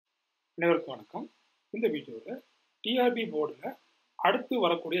அனைவருக்கும் வணக்கம். இந்த வீடியோவில் டிஆர்பி போர்டில் அடுத்து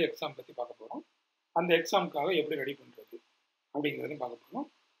வரக்கூடிய எக்ஸாம் பற்றி பார்க்க போகிறோம். அந்த எக்ஸாமுக்காக எப்படி ரெடி பண்ணுறது அப்படிங்கிறதையும் பார்க்க போகிறோம்.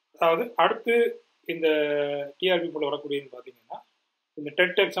 அதாவது அடுத்து இந்த டிஆர்பி போர்டில் வரக்கூடியதுன்னு பார்த்தீங்கன்னா இந்த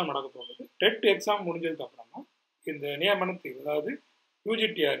டெட் எக்ஸாம் நடக்க போகுது. டெட் எக்ஸாம் முடிஞ்சதுக்கு அப்புறமா இந்த நியமன தேர்வு அதாவது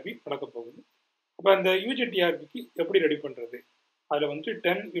UGTRB நடக்க போகுது. அப்போ அந்த UGTRBக்கு எப்படி ரெடி பண்ணுறது, அதில் வந்து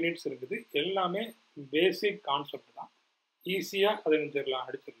 10 யூனிட்ஸ் இருக்குது. எல்லாமே பேசிக் கான்செப்ட் தான். ஈஸியாக அதை தெரிஞ்சிடலாம்,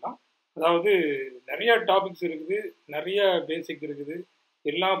 அடிச்சிடலாம். அதாவது நிறைய டாபிக்ஸ் இருக்குது, நிறைய பேசிக் இருக்குது,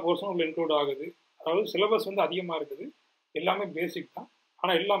 எல்லா போர்ஷனும் உள்ள இன்க்ளூட் ஆகுது. அதாவது சிலபஸ் வந்து அதிகமாக இருக்குது, எல்லாமே பேசிக் தான்,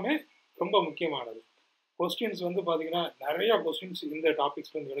 ஆனால் எல்லாமே ரொம்ப முக்கியமானது. கொஸ்டின்ஸ் வந்து பார்த்தீங்கன்னா நிறையா கொஸ்டின்ஸ் இந்த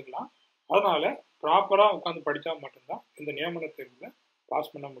டாபிக்ஸ்ல வந்து எடுக்கலாம். அதனால் ப்ராப்பராக உட்காந்து படித்தா மட்டும்தான் இந்த நியமன தேர்வில்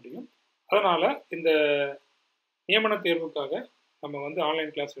பாஸ் பண்ண முடியும். அதனால் இந்த நியமன தேர்வுக்காக நம்ம வந்து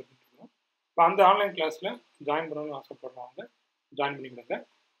ஆன்லைன் கிளாஸ் எடுத்துகிட்டு இருக்கோம். இப்போ அந்த ஆன்லைன் கிளாஸில் ஜாயின் பண்ணணும்னு ஆசைப்படுறவங்க ஜாயின் பண்ணிக்கிடுங்க.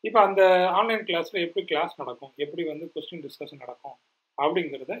 இப்போ அந்த ஆன்லைன் கிளாஸில் எப்படி கிளாஸ் நடக்கும், எப்படி வந்து கொஸ்டின் டிஸ்கஷன் நடக்கும்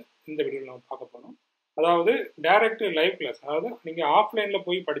அப்படிங்கிறத இந்த வீடியோவில் நம்ம பார்க்க போகிறோம். அதாவது டைரக்ட் லைவ் கிளாஸ், அதாவது நீங்கள் ஆஃப்லைனில்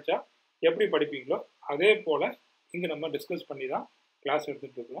போய் படித்தா எப்படி படிப்பீங்களோ அதே போல் இங்கே நம்ம டிஸ்கஸ் பண்ணி தான் கிளாஸ்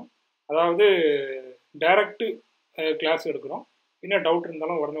எடுத்துகிட்டு இருக்கிறோம். அதாவது டைரக்டு கிளாஸ் எடுக்கிறோம். என்ன டவுட்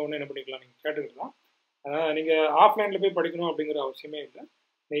இருந்தாலும் உடனே என்ன பண்ணிக்கலாம், நீங்கள் கேட்டுக்கலாம். நீங்கள் ஆஃப்லைனில் போய் படிக்கணும் அப்படிங்கிற அவசியமே இல்லை.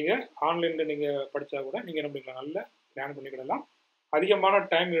 நீங்கள் ஆன்லைனில் நீங்கள் படித்தா கூட நீங்கள் என்ன பண்ணிக்கலாம், நல்லா பிளான் பண்ணிக்கிடலாம். அதிகமான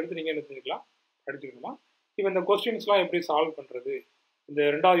டைம் எடுத்து நீங்கள் என்ன செஞ்சுக்கலாம், படிச்சுக்கலாம். இப்போ இந்த கொஸ்டின்ஸ்லாம் எப்படி சால்வ் பண்ணுறது, இந்த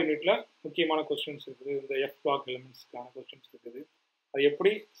 2வது யூனிட்டில் முக்கியமான கொஸ்டின்ஸ் இருக்குது, இந்த எஃப் பிளாக் எலிமெண்ட்ஸ்க்கான கொஸ்டின்ஸ் இருக்குது, அது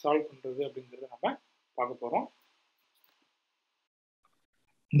எப்படி சால்வ் பண்ணுறது அப்படிங்கிறத நம்ம பார்க்க போகிறோம்.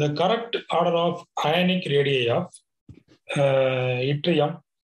 The correct order of ionic radii of yttrium,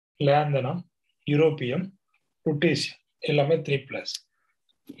 lanthanum, europium, lutetium எல்லாமே 3+.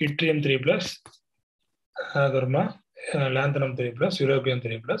 yttrium 3+, அதுமா lanthanum 3+, europium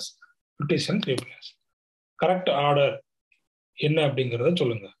 3+, lutetium 3+. Correct order என்ன அப்படிங்கறத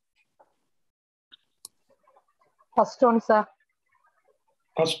சொல்லுங்க. First one sir.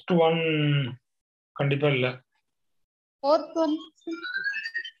 First one கண்டிப்பா இல்ல. ஃபோர்த்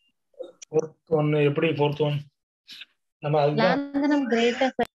ஒன் எப்படி? ஃபோர்த் ஒன் நம்ம lanthanum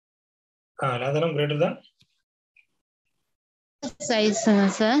greater lanthanum greater than size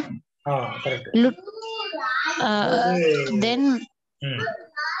sir. Correct. தென்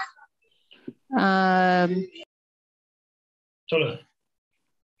சொல்லுங்க.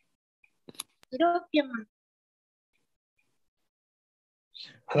 யூரோப்பியம்,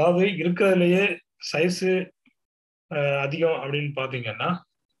 அதாவது இருக்கிறதுலயே சைஸ் அதிகம் அப்படின்னு பாத்தீங்கன்னா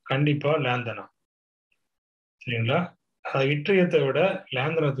கண்டிப்பா லாந்தனம், சரிங்களா? இட்ரியத்தை விட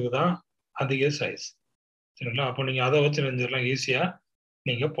லாந்தனத்துக்கு தான் அதிக சைஸ், சரிங்களா? அப்போ நீங்க அதை வச்சு செஞ்சிடலாம், ஈஸியா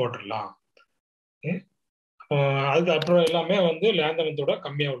நீங்க போட்டுடலாம். அதுக்கு அப்புறம் எல்லாமே வந்து லாந்தனத்தோட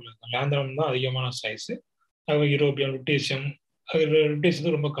கம்மியா உள்ளது. லாந்தனம் தான் அதிகமான சைஸ். அது யூரோப்பியன்,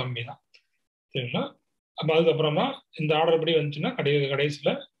 லுட்டீசியம் ரொம்ப கம்மி தான், சரிங்களா? அப்போ அதுக்கப்புறமா இந்த ஆர்டர் எப்படி வந்துச்சுன்னா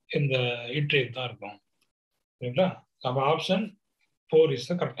கடைசியில் இந்த இட்ரியத் தான் இருக்கும், சரிங்களா? அப்போ option 4 is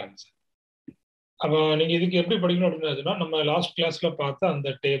the correct answer. அப்போ நீங்கள் இதுக்கு எப்படி படிக்கணும் அப்படின்னு நம்ம லாஸ்ட் கிளாஸ்ல பார்த்த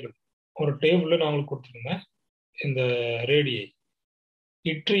அந்த டேபிள், ஒரு டேபிள்ல நான் உங்களுக்கு கொடுத்துருந்தேன். இந்த ரேடியை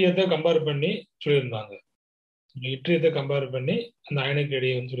இட்ரியத்தை கம்பேர் பண்ணி சொல்லியிருந்தாங்க. இட்ரியத்தை கம்பேர் பண்ணி அந்த அயனிக்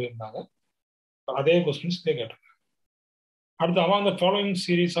ரேடியை வந்து சொல்லியிருந்தாங்க. அதே கொஸ்டின்ஸ் கேட்டிருக்காங்க. அடுத்து among the following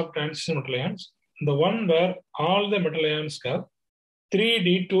series of transition metal ions, the one where all the metal ions have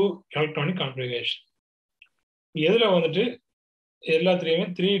 3d2 electronic configuration. எதுல வந்துட்டு எல்லாத்துலயுமே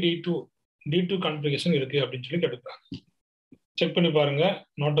 3d2 கான்ஃபிகரேஷன் இருக்கு அப்படின்னு சொல்லி கேட்டுருக்காங்க. செக் பண்ணி பாருங்க,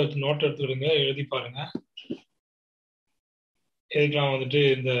 நோட் எடுத்துக்கிடுங்க, எழுதி பாருங்க. எதுக்கெல்லாம் வந்துட்டு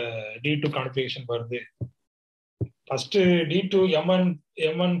இந்த D2 கான்ஃபிகரேஷன் வருது. ஃபர்ஸ்ட் D2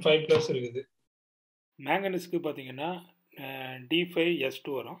 Mn5+ இருக்குது. மேங்கனீஸ்க்கு பார்த்தீங்கன்னா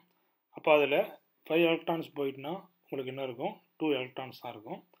D5S2 வரும். அப்போ அதில் 5 எலக்ட்ரான்ஸ் போயிட்டுனா உங்களுக்கு என்ன இருக்கும், 2 எலக்ட்ரான்ஸ் தான்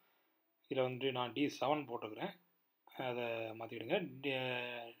இருக்கும். இதில் வந்து நான் D7 போட்டுக்கிறேன், அதை மாற்றிக்கிடுங்க.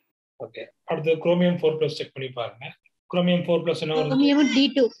 ஓகே. அடுத்து குரோமியம் 4+ செக் பண்ணி பாருங்க. குரோமியம் 4+ என்ன வருது?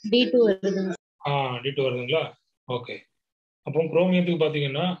 D2 வருது. D2 வருதுங்களா? ஓகே. அப்போ குரோமியத்துக்கு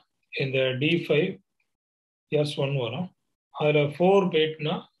பார்த்தீங்கன்னா இந்த D5S1 வரும். அதில் 4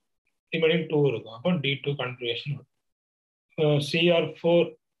 போயிட்டுனா ரிமைனிங் 2 இருக்கும். அப்போ D2 கான்ஃபிகரேஷன் வரும்.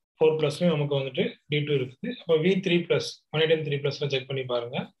 CR4+ நமக்கு வந்துட்டு D2 இருக்குது. அப்போ V3+, 183+ல செக் பண்ணி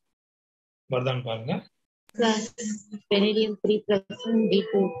பாருங்க, வருதான்னு பாருங்க. வெனடியம் 3+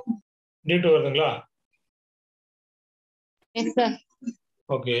 D2 வருதுங்களா? Yes sir.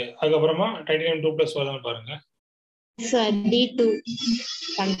 ஓகே. அதுக்கப்புறமா டைட்டானியம் 2+ வருதான்னு பாருங்க. சார் D2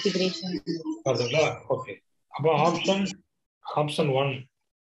 கான்ஃபிகரேஷன் வருதுங்களா? ஓகே. அப்போ option 1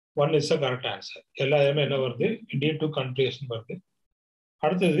 1 is the correct answer. எல்லாருமே என்ன வருது? D2 configuration வருது.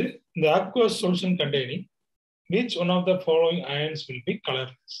 அடுத்தது இந்த aqueous solution containing which one of the following ions will be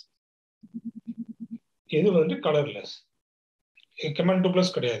colorless? இது வந்து colorless. கமெண்ட் 2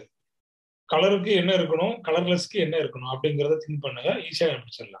 பிளஸ் கிடையாது. கலருக்கு என்ன இருக்கணும், கலர்லெஸ்க்கு என்ன இருக்கணும் அப்படிங்கறத திங்க் பண்ணுங்க, ஈஸியா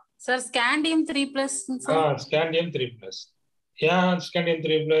கண்டுபிடிச்சிடலாம். Sir scandium 3+ sir. ஸ்காண்டியம் 3+. ஏன் ஸ்காண்டியம்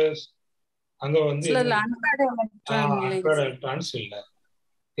 3+? அங்க வந்து அன்பேட் எலக்ட்ரான்ஸ் இல்ல.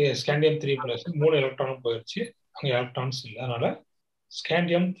 ஸ்காண்டியம் 3+, 3 எலக்ட்ரானும் போயிடுச்சு, அங்க எலக்ட்ரான்ஸ் இல்ல. அதனால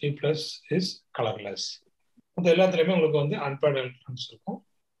ஸ்காண்டியம் 3+ இஸ் கலர்லெஸ். மற்ற எல்லாத்துலயுமே உங்களுக்கு வந்து அன்பேட் எலக்ட்ரான்ஸ் இருக்கும்.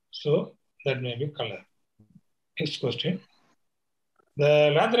 So that may be colour. Next question. The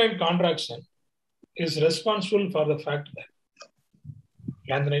lanthanide contraction is responsible for the fact that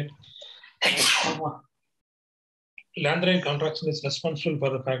lanthanide contraction is responsible for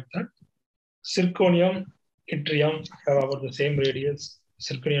the fact that zirconium, yttrium have about the same radius.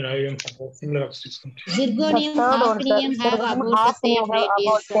 Zirconium and iridium have similar oxidation. Zirconium, hafnium have about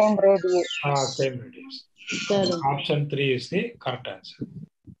the same radius. Same radius. Option 3 is the correct answer.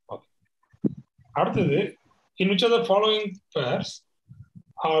 Okay. அடுத்தது, in which of the following pairs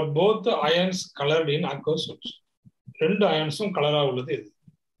are both the ions colored in aqueous solution? ரெண்டு அயன்ஸும் கலரா உள்ளது இது.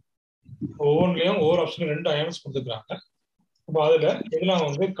 ஒவ்வொன்றிலையும் ஒவ்வொரு option 2 ions கொடுத்துருக்காங்க. அப்போ அதுல இதெல்லாம்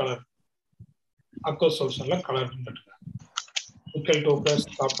வந்து colour aqueous solutionல colour nickel 2+,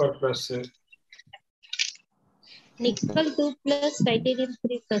 copper plus. Nickel 2+, titanium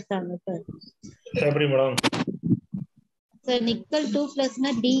 3+ ஆங்க சார். எப்படி madam? Sir nickel 2+னா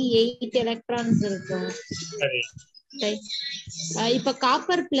D8 electrons இருக்கும். சரி. இப்ப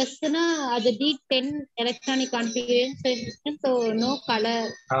காப்பர் பிளஸ்னா அது D10 electronic configuration, so no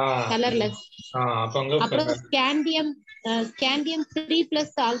colourless. அப்புறம் ஸ்காண்டியம்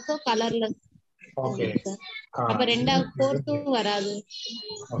 3+ ஆல்சோ கலர்லெஸ். ஓகே. அப்ப ரெண்டாவது ஃபோர்த்தும் வராது.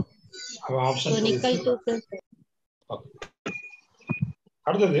 அப்ப ஆப்ஷன் நிக்கல் 2+.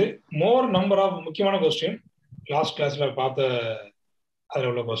 அடுத்தது மோர் நம்பர் ஆஃப் முக்கியமான क्वेश्चन லாஸ்ட் கிளாஸ்ல பார்த்த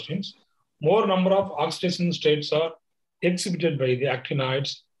அதுல உள்ள questions. More number of oxidation states are exhibited by the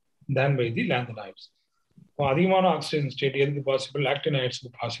actinides than by the lanthanides. அதிகமான ஆக்சிடேஷன் ஸ்டேட் எதுக்கு பாசிபிள்? ஆக்டினைட்ஸ்க்கு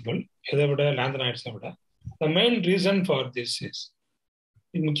பாசிபிள், எதை விட லாந்தனைட்ஸை விட. The main reason for this is,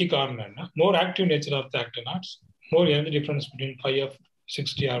 முக்கிய காரணம் என்ன? More active nature of the actinides, more energy difference between 5f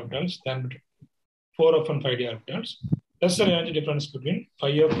 60 orbitals than between 4f and 5d orbitals, lesser energy difference between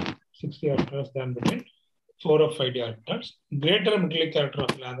 5f 60 orbitals than between 4f 5d orbitals, greater metallic character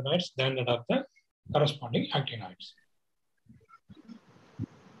of lanthanides than that of the corresponding actinides.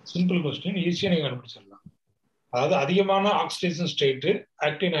 Simple question, ஈஸியா நீங்க கண்டுபிடிச்சிடலாம். அதாவது அதிகமான oxidation state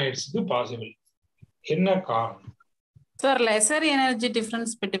ஆக்டினைட்ஸ்க்கு possible. என்ன காரணம்? Sir lesser energy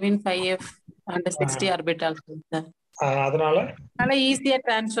difference between 5f and 60 orbitals sir. அதனால ஈஸியா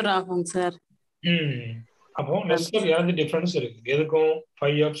transfer ஆகும் சார். அப்போ லெசர் எனர்ஜி டிஃபரன்ஸ் இருக்குது. எதுக்கும்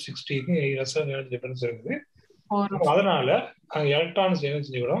 5f 60க்கு லெசர் எனர்ஜி டிஃபரன்ஸ் இருக்குது. அதனால எலக்ட்ரான்ஸ் என்ன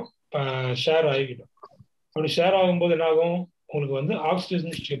செஞ்சுக்கிடும்? ஷேர் ஆகிக்கிடும். அப்படி ஷேர் ஆகும்போது என்ன ஆகும்? உங்களுக்கு வந்து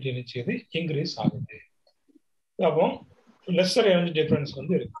ஆக்சிடேஷன் ஸ்டேட் என்ன இன்க்ரீஸ் ஆகுது. அப்போ லெசர் எனர்ஜி டிஃபரன்ஸ்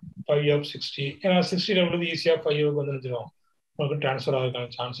வந்து இருக்கு 5f 60. ஏன்னா 60 உள்ளது ஈஸியா 5f வந்து நினைச்சிடும், உங்களுக்கு டிரான்ஸ்ஃபர்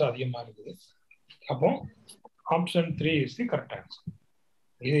ஆகிறதுக்கான சான்ஸ் அதிகமா இருக்குது. அப்போ option 3 is the correct answer.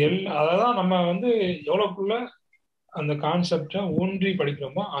 இது அதான் நம்ம வந்து எவ்வளவுக்குள்ள அந்த கான்செப்டை ஊன்றி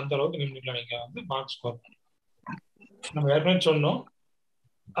படிக்கிறோமோ அந்த அளவுக்கு நீங்க வந்து மார்க் ஸ்கோர் பண்ணணும். நம்ம ஏற்கனவே சொன்னோம்,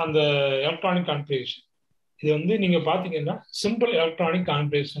 அந்த எலக்ட்ரானிக் கான்ஃபிகரேஷன் இது வந்து நீங்க பாத்தீங்கன்னா சிம்பிள் எலக்ட்ரானிக்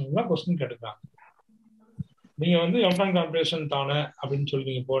கான்ஃபிகரேஷன்ல கொஸ்டின் கேட்டுக்கிறாங்க. நீங்க வந்து எலக்ட்ரானிக் கான்ஃபிகரேஷன் தானே அப்படின்னு சொல்லி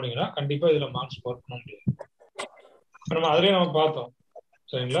நீங்க போனீங்கன்னா கண்டிப்பா இதுல மார்க் ஸ்கோர் பண்ண முடியாது. நம்ம அதுலயே நம்ம பார்த்தோம்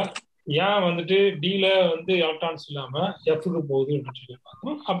சரிங்களா, ஏன் வந்துட்டு டில வந்து எலக்ட்ரான்ஸ் இல்லாம எஃப்க்கு போகுது அப்படின்னு சொல்லி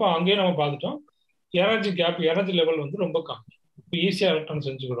பார்த்தோம். அப்போ அங்கேயே நம்ம பார்த்துட்டோம் எனர்ஜி கேப், எனர்ஜி லெவல் வந்து ரொம்ப கம்மி. இப்போ ஈஸியா எலக்ட்ரான்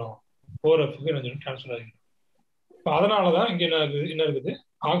செஞ்சுக்கிறோம் 4fக்கு எனர்ஜி ட்ரான்ஸ்ஃபர் ஆகிடும். இப்போ அதனாலதான் இங்க என்ன இருக்குது,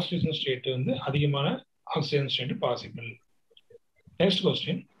 ஆக்சிடேஷன் ஸ்டேட் வந்து அதிகமான oxidation state possible. Next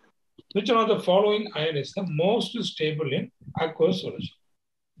question, which one of the following ion is the most stable in aqueous solution?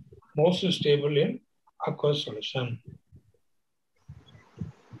 Most stable in aqueous solution.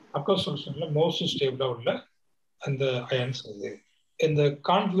 Aqueous solutionல most stable உள்ள அந்த அயன்ஸ் இது. இந்த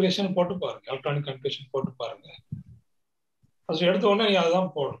கான்ஃபிகரேஷன் போட்டு பாருங்க, எலக்ட்ரானிக் கான்ஃபிகரேஷன் போட்டு பாருங்க. அது எடுத்த உடனே நீங்க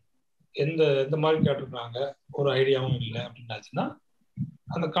அதுதான் போடணும். எந்த மாதிரி கேட்டிருக்காங்க ஒரு ஐடியாவும் இல்லை அப்படின்னாச்சுன்னா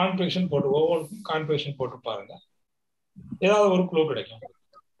அந்த கான்ஃபிகரேஷன் போட்டு ஒவ்வொன்றுக்கும் கான்ஃபிகரேஷன் போட்டு பாருங்க, ஏதாவது ஒரு க்ளூ கிடைக்கும்.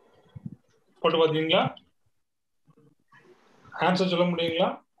 போட்டு பார்த்தீங்களா? ஆன்சர் சொல்ல முடியுங்களா?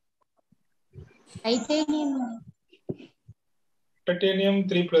 டைட்டேனியம்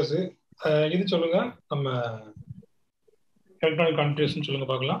 3+. இது சொல்லுங்க, நம்ம எலக்ட்ரானிக் கான்ஃபிகரேஷன் சொல்லுங்க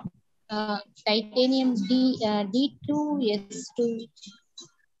பார்க்கலாம். டைட்டேனியம் D2S2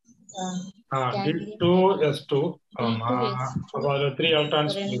 D2S2 ஆமா. அப்ப அதுல 3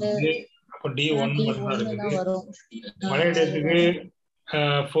 எலக்ட்ரான்ஸ் இருக்குது. அப்ப D1 மட்டும் தான் இருக்குது. வளையத்துக்கு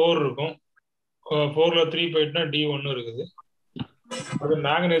 4 இருக்கும். 4ல 3 போயிட்டுனா D1 இருக்குது. அது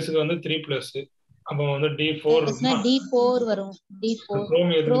மேங்கனீஸுக்கு வந்து 3+. அப்ப வந்து D4 இருக்குனா D4 வரும். D4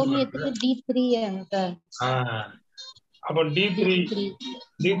 குரோமியத்துக்கு D3 sir. அப்ப D3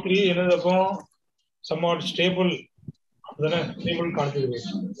 என்னது? அப்போ somewhat stable அதானே? Stable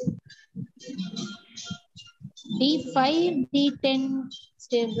configuration. D5 D10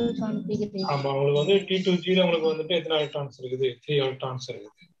 stable configuration. ஆமா, உங்களுக்கு வந்து T2G ல உங்களுக்கு வந்துட்டு எத்தனை எலக்ட்ரான்ஸ் இருக்குது? 3 எலக்ட்ரான்ஸ்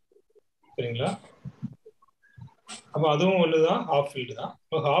இருக்குது. சரிங்களா? அப்ப அதுவும் ஒண்ணுதான், half filled தான்.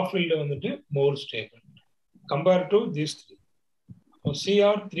 அப்ப half filled வந்துட்டு more stable compared to these 3. So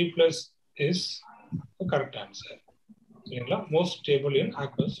Cr3+ is the correct answer. சரிங்களா? most stable in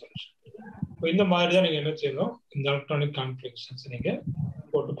aqueous solution. இந்த மாதிரி தான் நீங்க என்ன செய்யணும், இந்த எலக்ட்ரானிக் கான்ஃபிகரேஷன்ஸ் நீங்க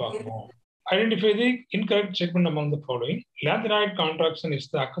போட்டு பார்க்கணும். Identify the incorrect segment among the following. Lanthanide contraction is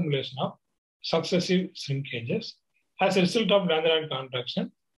the accumulation of successive shrinkages. As a result of lanthanide contraction,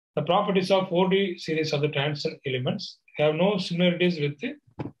 the properties of 4D series of the transition elements have no similarities with the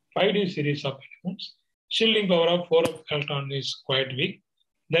 5D series of elements. Shielding power of 4 electron is quite weak.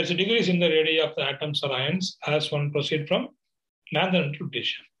 There is a decrease in the radii of the atoms or ions as one proceed from lanthanide to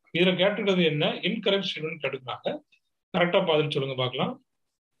lutetium. இதுல கேட்டுக்கிறது என்ன? Incorrect statement கேட்டுக்கிறாங்க. கரெக்டா பார்த்துட்டு சொல்லுங்க பார்க்கலாம்.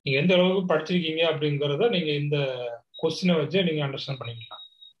 நீங்க எந்த அளவுக்கு படிச்சிருக்கீங்க அப்படிங்கறத நீங்க இந்த क्वेश्चனை வச்சு நீங்க அண்டர்ஸ்டாண்ட் பண்ணிக்கலாம்.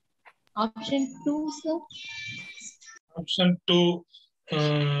 Option 2 sir. ஆப்ஷன் 2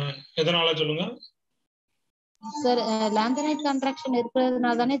 எதனால சொல்லுங்க சார்? லாந்தனைட் கான்ட்ராக்ஷன்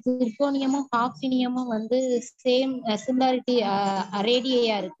இருக்கிறதுனால தானே சிர்கோனியமும் ஹாஃபினியமும் வந்து சேம் சிமிலாரிட்டி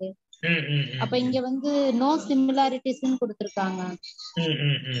ரேடியா இருக்கு. அப்ப இங்க வந்து நோ சிமிலாரிட்டிஸ்னு கொடுத்திருக்காங்க.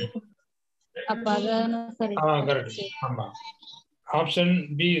 அப்ப அதான சார் கரெக்ட். ஆமா, option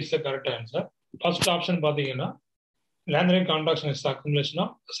B is the correct answer. First option பாத்தீங்கன்னா lanthanide contraction is accumulation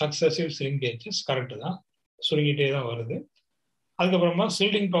of successive ஷ்ரிங்கேஜஸ். Correct தான், சுருங்கிட்டே தான் வருது. அதுக்கப்புறமா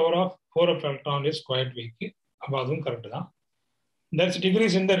shielding power of 4 electron is quite week. அப்ப அதுவும் கரெக்ட் தான். There is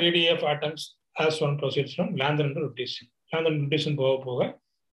decrease in the radii of atoms as one proceeds from lanthanide to lutetium. lanthanide to lutetium போக போக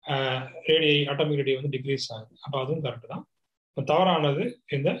ரேடியை atomic ரேடியை வந்து டிக்ரீஸ் ஆகுது. அப்போ அதுவும் கரெக்ட் தான். இப்போ தவறானது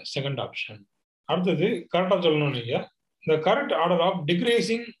இந்த செகண்ட் ஆப்ஷன். அடுத்தது கரெக்டாக சொல்லணும் நீங்க. The correct order of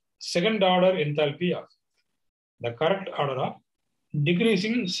decreasing second order enthalpy of the correct order of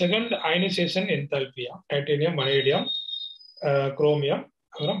decreasing second ionization enthalpy of titanium, vanadium, chromium,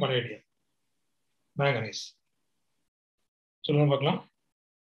 அப்புறம் vanadium, manganese. சொல்லுங்க பார்க்கலாம்.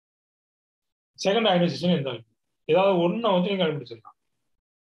 செகண்ட் அயனைசேஷன் enthalpy ஏதாவது ஒன்றை வந்து நீங்க கண்டுபிடிச்சிடலாம்.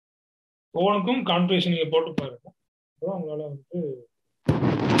 ஒவ்வொன்றுக்கும் கான்ஃபிகரேஷன் நீங்க போட்டு பாருங்க. உங்களால வந்து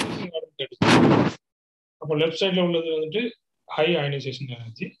அப்போ லெஃப்ட் சைட்ல உள்ளது வந்துட்டு high ionisation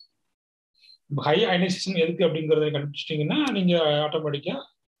energy. High ionisation எதுக்கு அப்படிங்கறத கண்டுபிடிச்சிட்டீங்கன்னா நீங்க ஆட்டோமேட்டிக்கா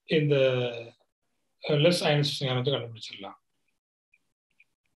இந்த லெஸ் அயனைசேஷன் எனர்ஜி கண்டுபிடிச்சிடலாம்.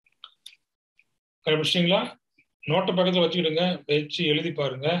 கண்டுபிடிச்சிட்டீங்களா? நோட்டை பக்கத்தில் வச்சுக்கிடுங்க, வச்சு எழுதி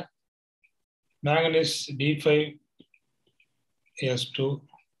பாருங்க. Manganese D5S2.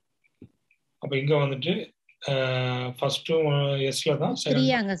 அப்ப இங்க வந்துட்டு ஃபர்ஸ்ட் எஸ்ல தான்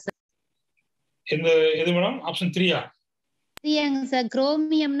இந்த இது madam option 3 sir.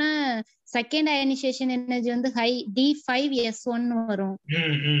 குரோமியம்னா second ionisation energy வந்து ஹை D5S1 வரும்.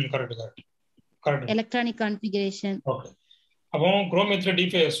 Correct correct correct. Electronic configuration. Okay. அப்போ குரோமியத்துல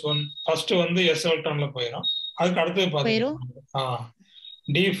D5S1 ஃபர்ஸ்ட் வந்து S எலக்ட்ரான்ல போயிடும். அதுக்கு அடுத்து பாத்தீங்கன்னா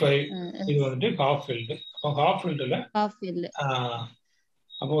D5 இது வந்துட்டு ஹாஃப் ஃபீல்ட். அப்போ ஹாஃப் ஃபீல்ட்ல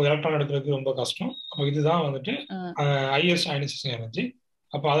அப்போ எலக்ட்ரான் எடுக்கிறதுக்கு ரொம்ப கஷ்டம். அப்போ இதுதான் வந்துட்டு ஹையஸ்ட் அயனைசேஷன் எனர்ஜி.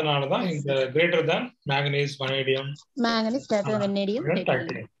 அப்போ அதனால தான் இந்த greater than manganese, vanadium,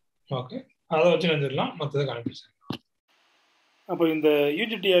 titanium. Okay, அதை வச்சு நினைச்சிடலாம், மற்றதை கண்டுபிடிச்சிடலாம். அப்போ இந்த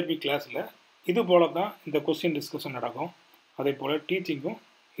UGTRB கிளாஸில் இது போல தான் இந்த கொஸ்டின் டிஸ்கஷன் நடக்கும். அதே போல் டீச்சிங்கும்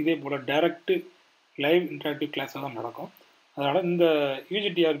இதே போல் டைரக்ட் லைவ் இன்டராக்டிவ் கிளாஸாக தான் நடக்கும். அதனால் இந்த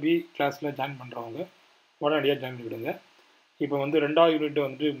UGTRB கிளாஸில் ஜாயின் பண்ணுறவங்க உடனடியாக ஜாயின் பண்ணிவிடுங்க. இப்போ வந்து 2வது யூனிட்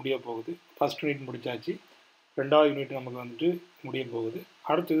வந்துட்டு முடிய போகுது. ஃபர்ஸ்ட் யூனிட் முடிச்சாச்சு, 2வது யூனிட் நமக்கு வந்துட்டு முடிய போகுது.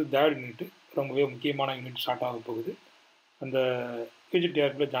 அடுத்தது 3rd யூனிட், ரொம்பவே முக்கியமான யூனிட் ஸ்டார்ட் ஆக போகுது. அந்த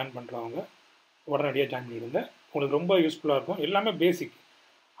UGTRBயில் ஜாயின் பண்ணுறவங்க உடனடியாக ஜாயின் பண்ணிவிடுங்க. உங்களுக்கு ரொம்ப யூஸ்ஃபுல்லாக இருக்கும். எல்லாமே பேசிக்,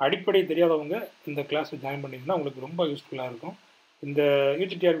 அடிப்படை தெரியாதவங்க இந்த கிளாஸில் ஜாயின் பண்ணிங்கன்னா உங்களுக்கு ரொம்ப யூஸ்ஃபுல்லாக இருக்கும். இந்த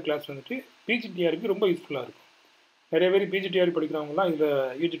UGTRB கிளாஸ் வந்துட்டு PGTRB ரொம்ப யூஸ்ஃபுல்லாக இருக்கும். நிறைய பேர் PGTRB படிக்கிறவங்கலாம் இதில்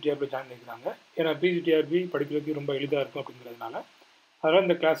UGTRB ஜாயின் பண்ணிக்கிறாங்க. ஏன்னா PGTRB படிக்கிறதுக்கு ரொம்ப எளிதாக இருக்கும் அப்படிங்கிறதுனால. அதனால்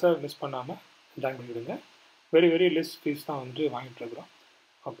இந்த கிளாஸை மிஸ் பண்ணாமல் ஜாயின் பண்ணிவிடுங்க. வெரி வெரி லெஸ் ஃபீஸ் தான் வந்து வாங்கிட்டு இருக்கிறோம்.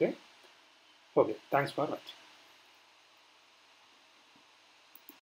 ஓகே, தேங்க்ஸ் ஃபார் வாட்சிங்.